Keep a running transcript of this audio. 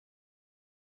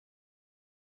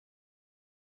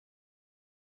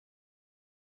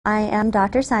I am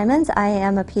Dr. Symonds. I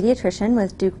am a pediatrician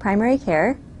with Duke Primary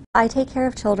Care. I take care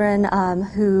of children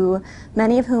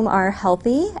many of whom are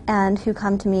healthy and who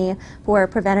come to me for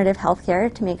preventative health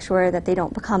care to make sure that they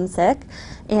don't become sick.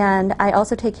 And I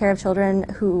also take care of children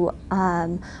who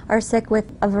are sick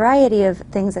with a variety of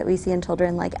things that we see in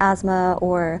children, like asthma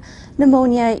or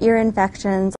pneumonia, ear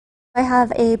infections. I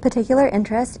have a particular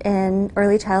interest in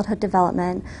early childhood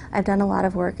development. I've done a lot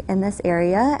of work in this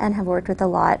area and have worked with a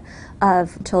lot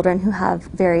of children who have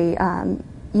very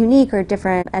unique or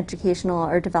different educational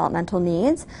or developmental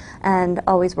needs, and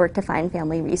always work to find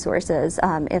family resources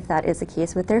if that is the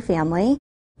case with their family.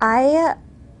 I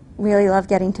really love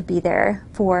getting to be there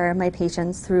for my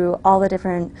patients through all the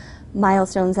different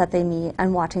milestones that they meet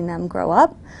and watching them grow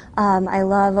up. I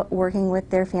love working with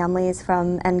their families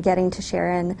and getting to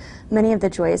share in many of the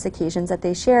joyous occasions that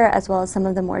they share, as well as some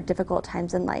of the more difficult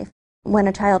times in life. When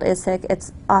a child is sick,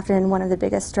 it's often one of the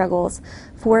biggest struggles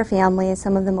for families,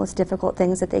 some of the most difficult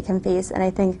things that they can face, and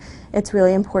I think it's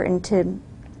really important to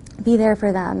be there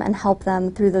for them and help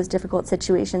them through those difficult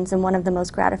situations. And one of the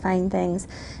most gratifying things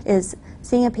is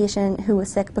seeing a patient who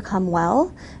was sick become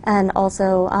well, and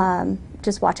also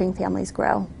just watching families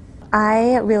grow.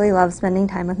 I really love spending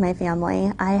time with my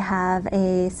family. I have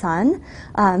a son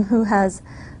who has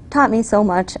taught me so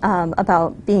much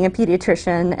about being a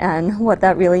pediatrician and what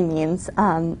that really means.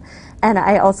 And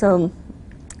I also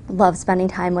love spending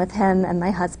time with him and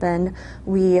my husband.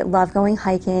 We love going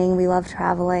hiking, we love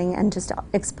traveling and just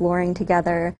exploring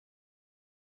together.